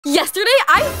Yesterday,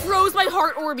 I froze my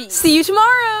heart Orbeez. See you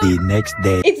tomorrow. The next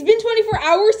day. It's been 24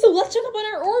 hours, so let's check up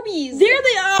on our Orbeez. There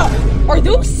they are. Are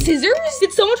those scissors?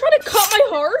 Did someone try to cut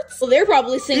my heart? Well, they're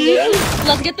probably singing.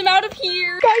 Let's get them out of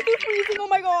here. Guys, they're freezing. Oh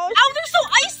my gosh. Ow, they're so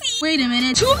icy. Wait a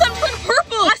minute. 2 of them turned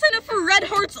purple. I signed up for red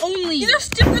hearts only. These are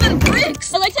stiffer than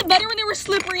bricks. I liked it better when they were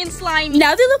slippery and slimy.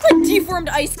 Now they look like deformed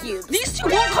ice cubes. These 2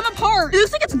 won't come apart. It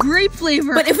looks like it's grape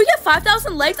flavor. But if we get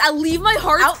 5,000 likes, I'll leave my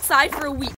heart outside for a week.